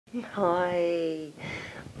Hi,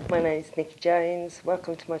 my name is Nikki Jones.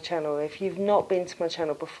 Welcome to my channel. If you've not been to my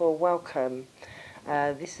channel before, welcome.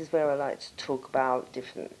 This is where I like to talk about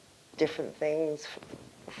different things,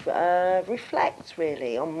 reflect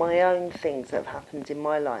really on my own things that have happened in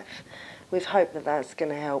my life, with hope that that's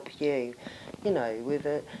going to help you,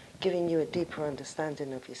 with giving you a deeper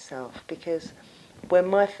understanding of yourself. Because when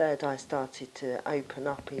my third eye started to open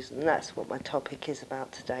up, and that's what my topic is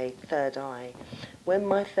about today, third eye. When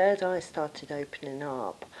my third eye started opening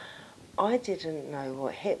up, I didn't know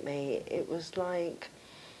what hit me. It was like,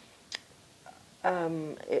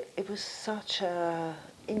 it was such a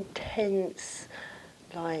intense,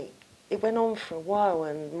 like, it went on for a while,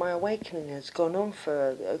 and my awakening has gone on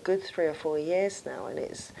for a good 3 or 4 years now, and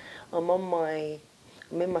I'm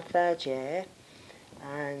in my third year,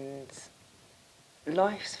 and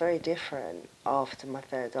life's very different after my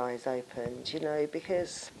third eye's opened,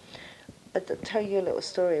 because I'll tell you a little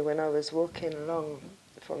story. When I was walking along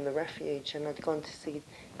from the Refuge, and I'd gone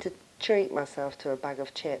to treat myself to a bag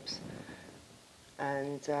of chips,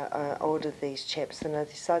 and I ordered these chips, and I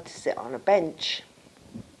decided to sit on a bench.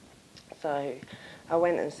 So I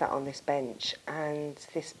went and sat on this bench, and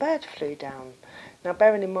this bird flew down. Now,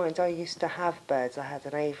 bearing in mind, I used to have birds. I had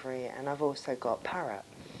an aviary, and I've also got parrot.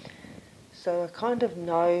 So I kind of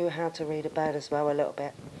know how to read a bird as well, a little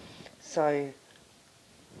bit. So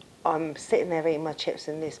I'm sitting there eating my chips,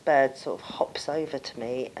 and this bird sort of hops over to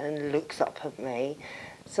me and looks up at me.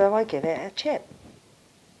 So I give it a chip.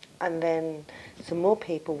 And then some more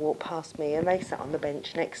people walked past me, and they sat on the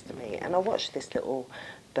bench next to me. And I watched this little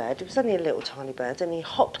bird. It was only a little tiny bird, and he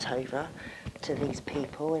hopped over to these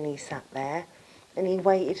people, and he sat there, and he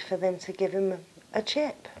waited for them to give him a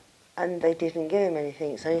chip. And they didn't give him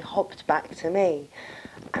anything, so he hopped back to me.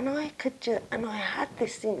 And I had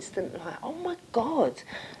this instant, like, oh my God,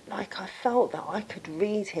 like I felt that I could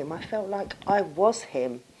read him. I felt like I was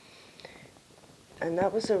him. And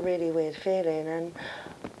that was a really weird feeling. And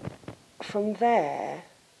from there,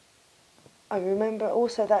 I remember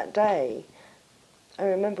also that day, I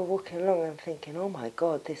remember walking along and thinking, oh my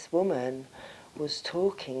God, this woman was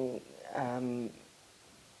talking, I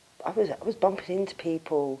was bumping into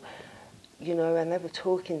people, and they were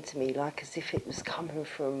talking to me like as if it was coming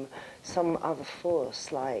from some other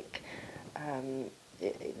force, like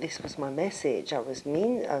this was my message. I was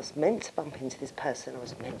meant to bump into this person. I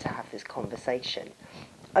was meant to have this conversation.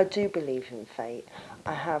 I do believe in fate.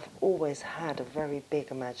 I have always had a very big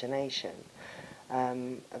imagination, a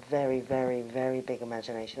very, very, very big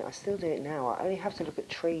imagination. I still do it now. I only have to look at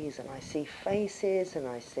trees, and I see faces, and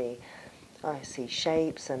I see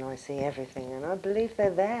shapes, and I see everything, and I believe they're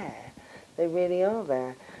there. They really are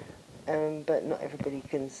there, but not everybody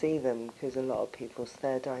can see them because a lot of people's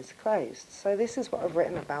third eyes are closed. So this is what I've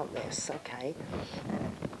written about this, okay?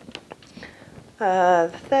 The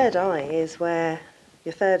third eye is where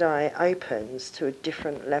your third eye opens to a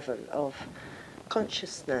different level of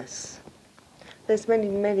consciousness. There's many,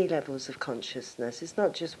 many levels of consciousness. It's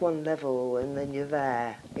not just one level and then you're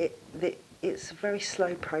there. It's a very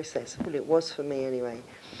slow process. Well, it was for me anyway.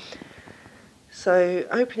 So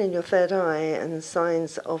opening your third eye and the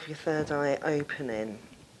signs of your third eye opening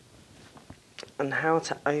and how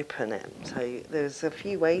to open it. So there's a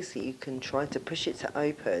few ways that you can try to push it to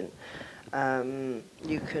open.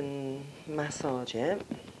 You can massage it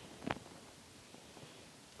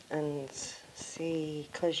and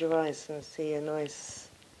close your eyes and see a nice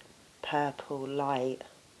purple light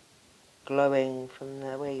glowing from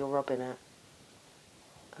there where you're rubbing it.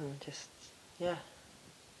 And just, yeah.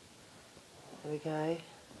 There we go.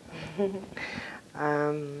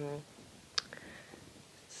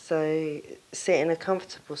 So sit in a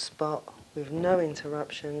comfortable spot with no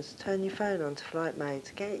interruptions. Turn your phone on to flight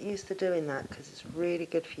mode. Get used to doing that because it's really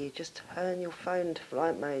good for you. Just turn your phone to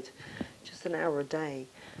flight mode, just an hour a day.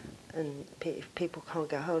 And if people can't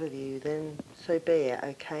get hold of you, then so be it,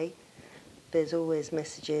 okay? There's always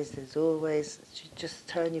messages, just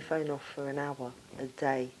turn your phone off for an hour a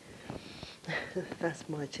day. That's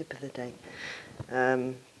my tip of the day.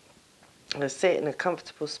 Sit in a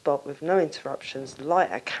comfortable spot with no interruptions, light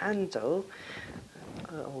a candle.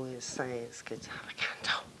 I always say it's good to have a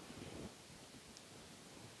candle.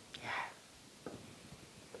 Yeah.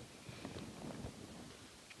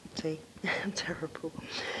 See, I'm terrible.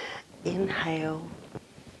 Inhale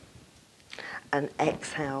and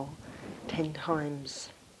exhale 10 times,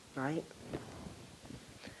 right?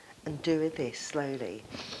 And do this slowly.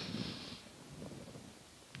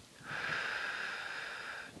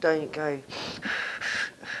 Don't go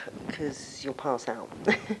because you'll pass out.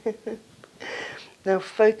 Now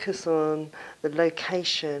focus on the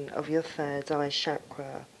location of your third eye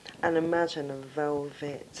chakra, and imagine a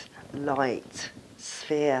velvet light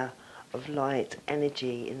sphere of light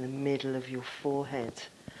energy in the middle of your forehead.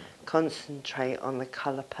 Concentrate on the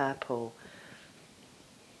colour purple,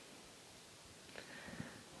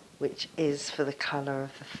 which is for the colour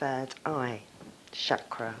of the third eye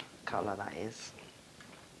chakra colour, that is.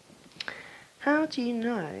 How do you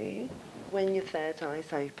know when your third eye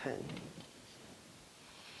is open?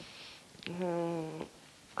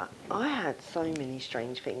 I had so many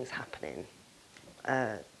strange things happening,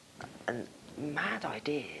 and mad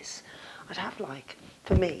ideas. I'd have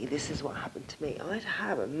for me, this is what happened to me. I'd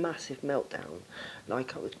have a massive meltdown. I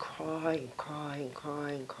would cry and cry and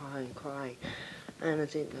cry and cry and cry. And I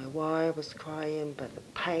didn't know why I was crying, but the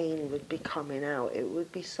pain would be coming out. It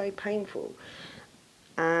would be so painful.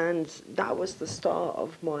 And that was the start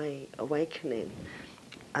of my awakening.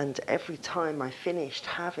 And every time I finished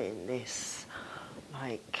having this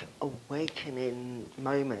awakening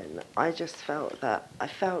moment, I just felt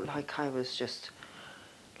like I was just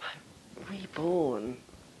reborn,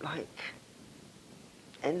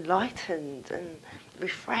 enlightened and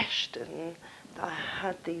refreshed, and I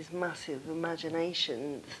had these massive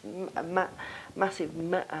imaginations,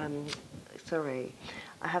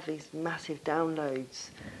 I have these massive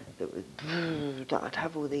downloads that I'd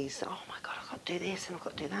have all these, oh my God, I've got to do this and I've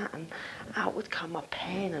got to do that, and out would come my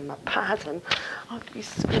pen and my pad, and I'd be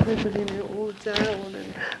scribbling it all down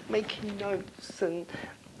and making notes, and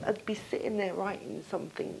I'd be sitting there writing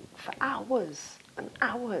something for hours and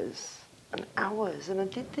hours and hours, and I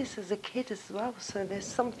did this as a kid as well, so there's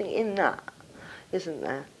something in that, isn't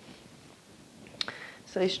there?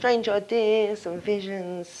 So strange ideas and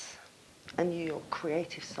visions, and your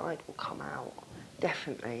creative side will come out.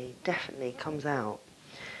 Definitely comes out.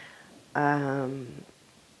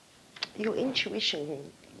 Your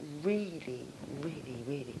intuition really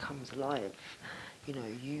comes alive. You know,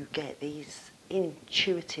 you get these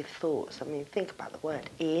intuitive thoughts. I mean, think about the word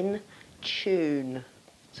in tune.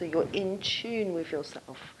 So you're in tune with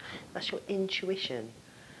yourself. That's your intuition,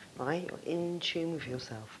 right? You're in tune with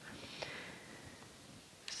yourself.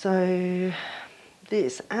 So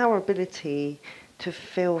this, our ability to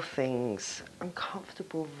feel things,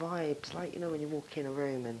 uncomfortable vibes, when you walk in a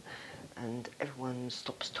room and everyone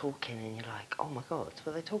stops talking and you're like, oh my God,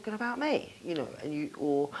 were they talking about me?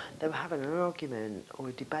 Or they were having an argument or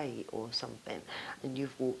a debate or something, and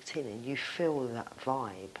you've walked in and you feel that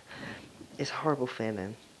vibe. It's a horrible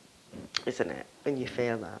feeling, isn't it, when you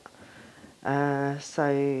feel that?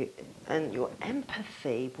 And your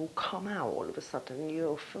empathy will come out all of a sudden.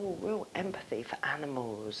 You'll feel real empathy for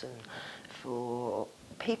animals and for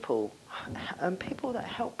people, and people that are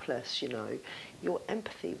helpless, Your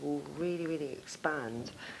empathy will really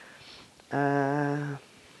expand. So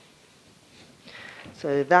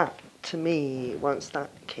that, to me, once that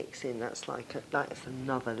kicks in, that's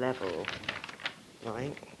another level,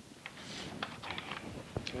 right?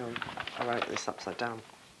 I wrote this upside down.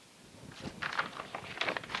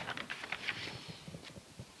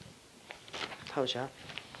 Told you.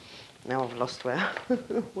 Now I've lost where I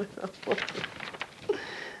was.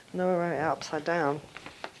 No, I wrote it upside down.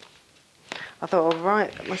 I thought I'll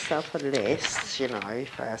write myself a list,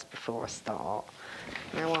 first before I start.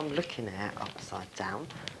 Now I'm looking at it upside down.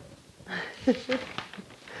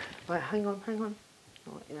 Right, hang on.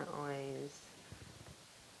 Not in eyes.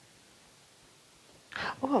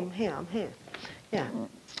 Oh, I'm here.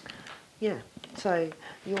 Yeah. So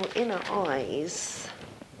your inner eyes.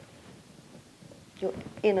 Your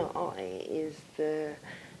inner eye is the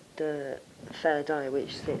third eye,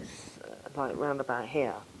 which sits round about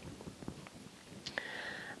here.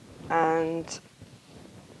 And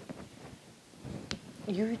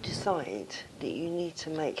you decide that you need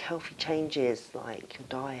to make healthy changes, like your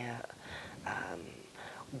diet,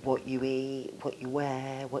 what you eat, what you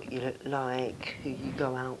wear, what you look like, who you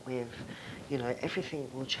go out with. Everything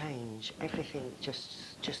will change. Everything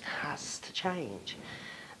just has to change.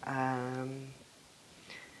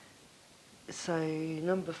 So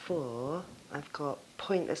number 4, I've got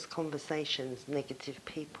pointless conversations, negative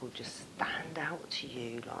people just stand out to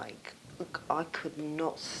you. I could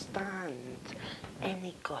not stand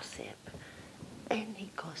any gossip,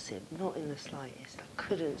 not in the slightest. I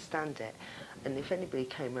couldn't stand it. And if anybody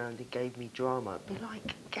came around and gave me drama, I'd be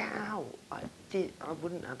like, get out. I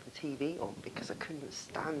wouldn't have the TV on because I couldn't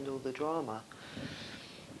stand all the drama.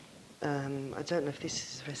 I don't know if this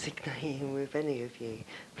is resonating with any of you.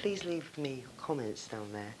 Please leave me your comments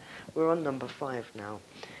down there. We're on number 5 now.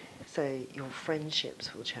 So your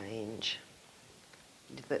friendships will change.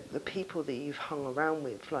 the people that you've hung around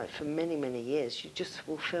with, like for many, many years, you just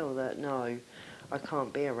will feel that, no, I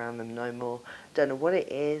can't be around them no more. Don't know what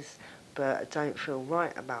it is, but I don't feel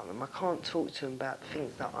right about them. I can't talk to them about the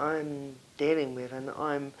things that I'm dealing with and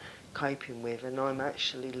I'm coping with and I'm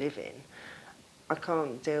actually living. I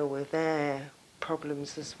can't deal with their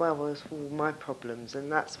problems as well as all my problems,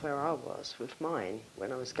 and that's where I was with mine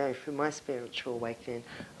when I was going through my spiritual awakening.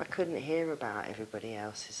 I couldn't hear about everybody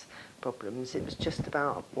else's problems. It was just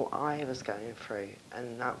about what I was going through,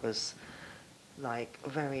 and that was like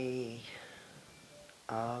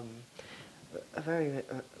um, a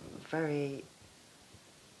very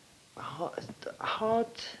hard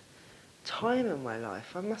time in my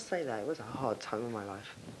life. I must say that it was a hard time in my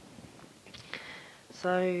life.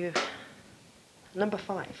 So, number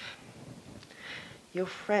 5. Your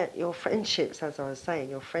friendships, as I was saying,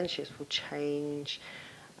 your friendships will change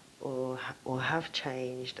or have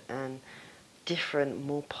changed, and different,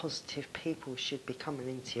 more positive people should be coming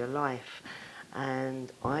into your life.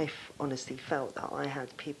 And I honestly felt that I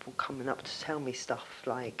had people coming up to tell me stuff.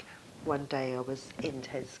 Like one day I was in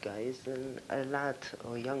Tesco's and a lad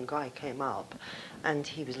or a young guy came up, and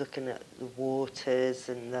he was looking at the waters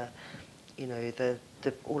and the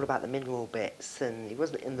all about the mineral bits, and he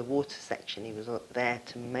wasn't in the water section. He was there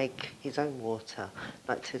to make his own water,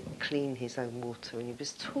 like to clean his own water, and he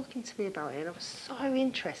was talking to me about it, and I was so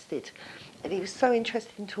interested, and he was so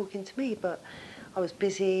interested in talking to me, but I was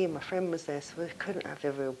busy and my friend was there, so I couldn't have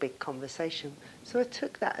a real big conversation. So I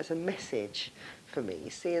took that as a message for me, you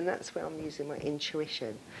see, and that's where I'm using my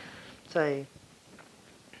intuition. So,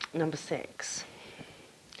 number 6,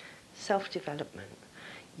 self-development.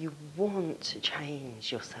 You want to change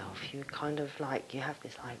yourself. You kind of like, you have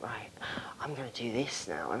this like, right, I'm going to do this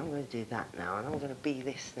now, and I'm going to do that now, and I'm going to be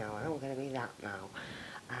this now, and I'm going to be that now.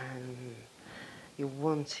 And you're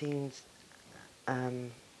wanting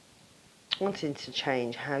to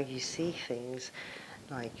change how you see things,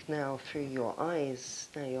 like now through your eyes.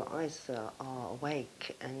 Now your eyes are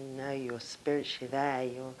awake, and now you're spiritually there.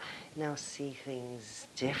 You now see things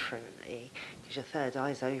differently because your third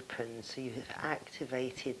eye's open, so you've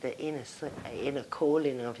activated the inner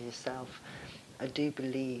calling of yourself. I do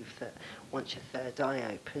believe that once your third eye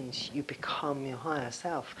opens, you become your higher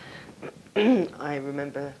self. I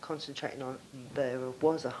remember concentrating on there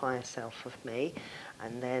was a higher self of me,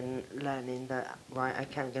 and then learning that, right,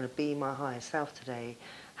 okay, I'm going to be my higher self today.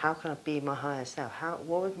 How can I be my higher self?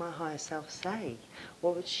 What would my higher self say?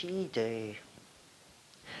 What would she do?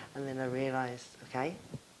 And then I realised, okay,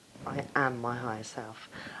 I am my higher self,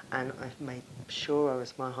 and I've made sure I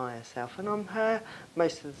was my higher self, and I'm her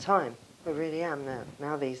most of the time. I really am now.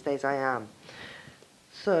 Now these days I am.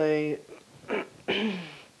 So,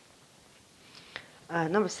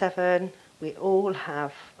 number 7, we all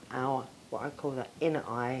have our, what I call the inner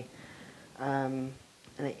eye, and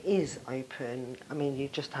it is open. I mean, you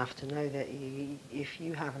just have to know that if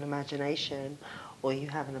you have an imagination or you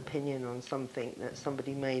have an opinion on something that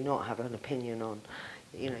somebody may not have an opinion on,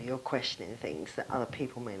 you're questioning things that other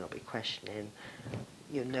people may not be questioning.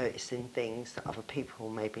 You're noticing things that other people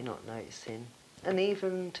may be not noticing. And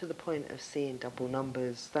even to the point of seeing double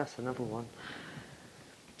numbers, that's another one.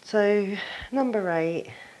 So, number 8,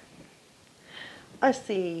 I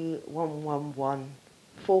see 111,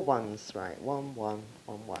 4 ones, right?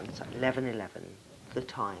 1111, so 1111, the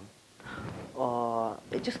time. Or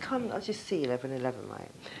it just comes, I just see 1111,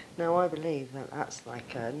 right? Now I believe that that's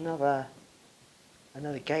like another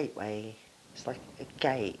gateway. It's like a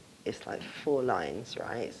gate. It's like 4 lines,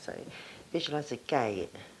 right? So visualize a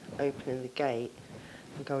gate, opening the gate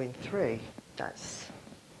and going through. That's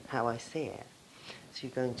how I see it. So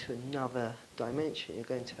you're going to another dimension. You're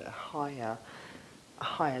going to a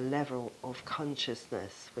higher level of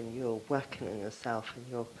consciousness when you're working on yourself and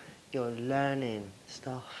you're learning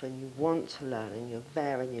stuff and you want to learn and you're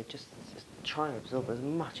there and you're just trying to absorb as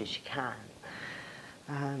much as you can.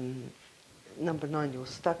 Number 9, you'll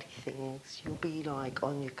study things. You'll be like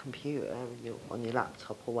on your computer, on your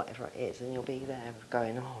laptop or whatever it is, and you'll be there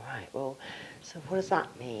going, oh, right, well, so what does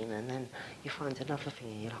that mean? And then you find another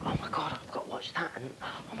thing and you're like, oh my God, I've got to watch that. And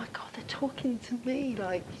oh my God, they're talking to me.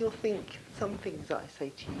 Like, you'll think some things that I say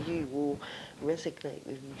to you will resonate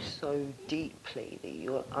with you so deeply that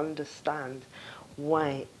you'll understand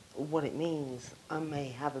what it means. I may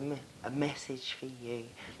have a message for you.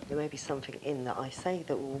 There may be something in that I say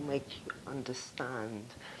that will make you understand,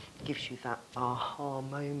 gives you that aha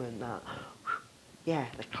moment, that,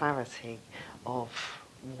 the clarity of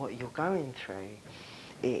what you're going through.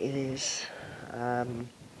 It is,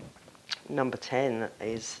 number 10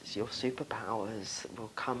 is your superpowers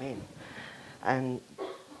will come in. And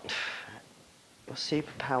your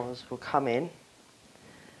superpowers will come in,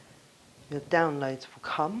 your downloads will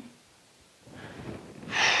come,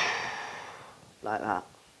 like that.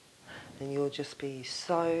 And you'll just be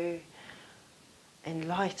so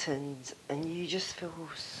enlightened, and you just feel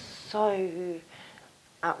so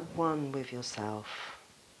at one with yourself.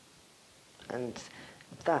 And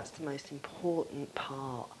that's the most important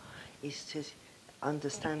part, is to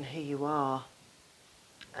understand who you are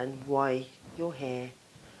and why you're here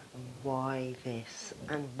and why this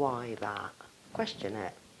and why that. Question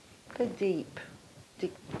it. Go deep.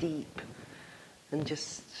 Dig deep. And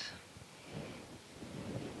just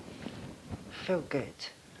feel good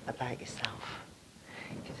about yourself.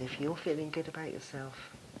 Because if you're feeling good about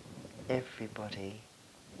yourself, everybody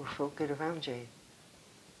will feel good around you.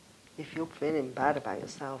 If you're feeling bad about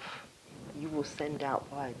yourself, you will send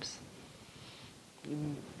out vibes.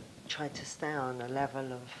 You try to stay on a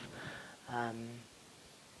level of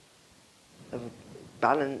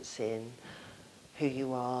balancing who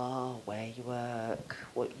you are, where you work,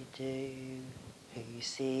 what you do, who you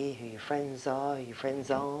see, who your friends are, who your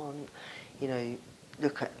friends aren't. You know,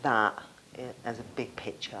 look at that as a big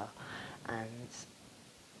picture and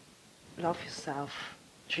love yourself,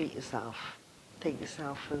 treat yourself, take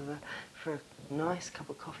yourself for a nice cup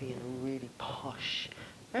of coffee in a really posh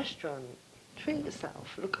restaurant. Treat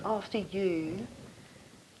yourself, look after you,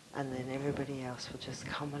 and then everybody else will just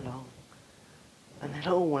come along and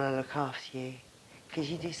they'll all want to look after you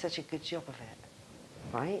because you do such a good job of it,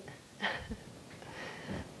 right?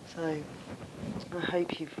 So I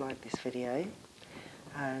hope you've liked this video,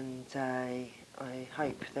 and I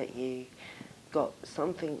hope that you got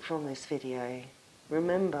something from this video.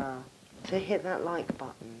 Remember to hit that like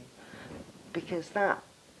button, because that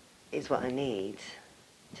is what I need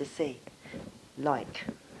to see. Like.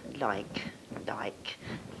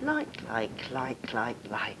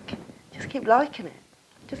 Just keep liking it.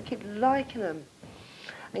 Just keep liking them.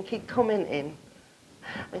 And keep commenting.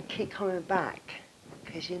 And keep coming back.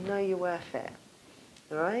 Because you know you're worth it.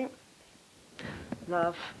 Alright?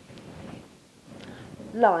 Love.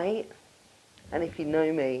 Light. And if you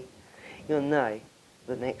know me, you'll know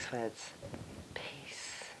the next words.